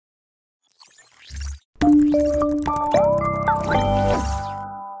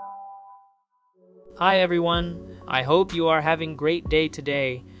Hi everyone, I hope you are having a great day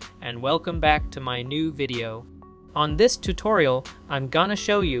today, and welcome back to my new video. On this tutorial, I'm gonna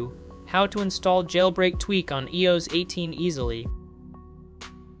show you how to install Jailbreak tweak on iOS 18 easily.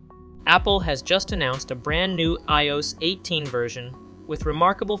 Apple has just announced a brand new iOS 18 version with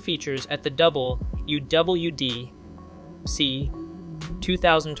remarkable features at the WWDC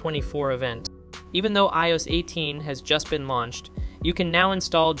 2024 event. Even though iOS 18 has just been launched, you can now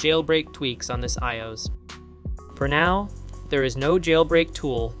install jailbreak tweaks on this iOS. For now, there is no jailbreak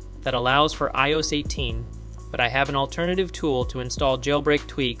tool that allows for iOS 18, but I have an alternative tool to install jailbreak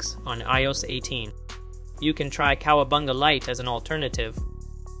tweaks on iOS 18. You can try Cowabunga Lite as an alternative.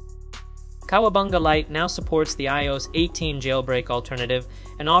 Cowabunga Lite now supports the iOS 18 jailbreak alternative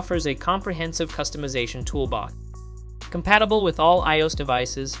and offers a comprehensive customization toolbox. Compatible with all iOS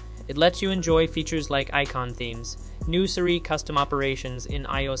devices, it lets you enjoy features like icon themes, new Siri custom operations in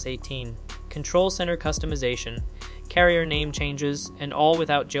iOS 18, control center customization, carrier name changes, and all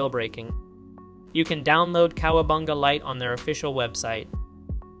without jailbreaking. You can download Cowabunga Lite on their official website.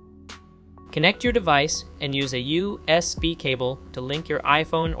 Connect your device and use a USB cable to link your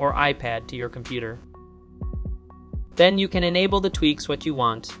iPhone or iPad to your computer. Then you can enable the tweaks what you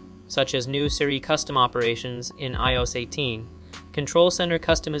want, such as new Siri custom operations in iOS 18, control center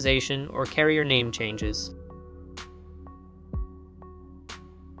customization, or carrier name changes.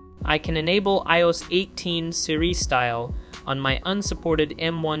 I can enable iOS 18 Siri style on my unsupported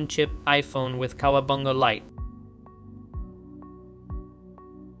M1 chip iPhone with Cowabunga Lite.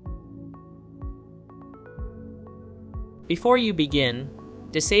 Before you begin,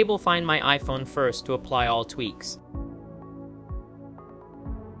 disable Find My iPhone first to apply all tweaks.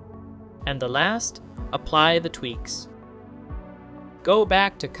 And the last, apply the tweaks. Go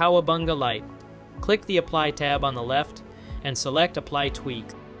back to Cowabunga Lite, click the Apply tab on the left, and select Apply Tweak.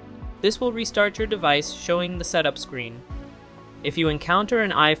 This will restart your device showing the setup screen. If you encounter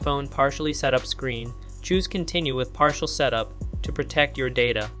an iPhone partially setup screen, choose Continue with Partial Setup to protect your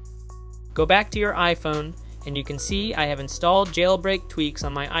data. Go back to your iPhone and you can see I have installed jailbreak tweaks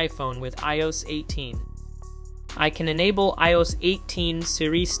on my iPhone with iOS 18. I can enable iOS 18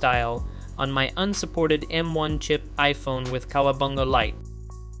 Siri style on my unsupported M1 chip iPhone with Cowabunga Lite.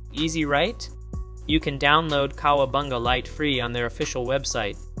 Easy, right? You can download Cowabunga Lite free on their official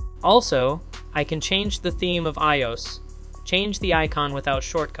website. Also, I can change the theme of iOS, change the icon without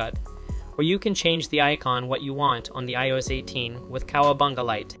shortcut, or you can change the icon what you want on the iOS 18 with Cowabunga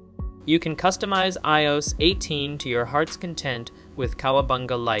Lite. You can customize iOS 18 to your heart's content with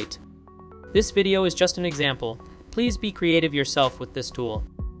Cowabunga Lite. This video is just an example. Please be creative yourself with this tool.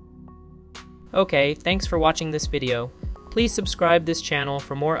 Okay, thanks for watching this video. Please subscribe this channel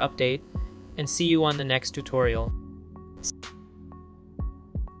for more update, and see you on the next tutorial.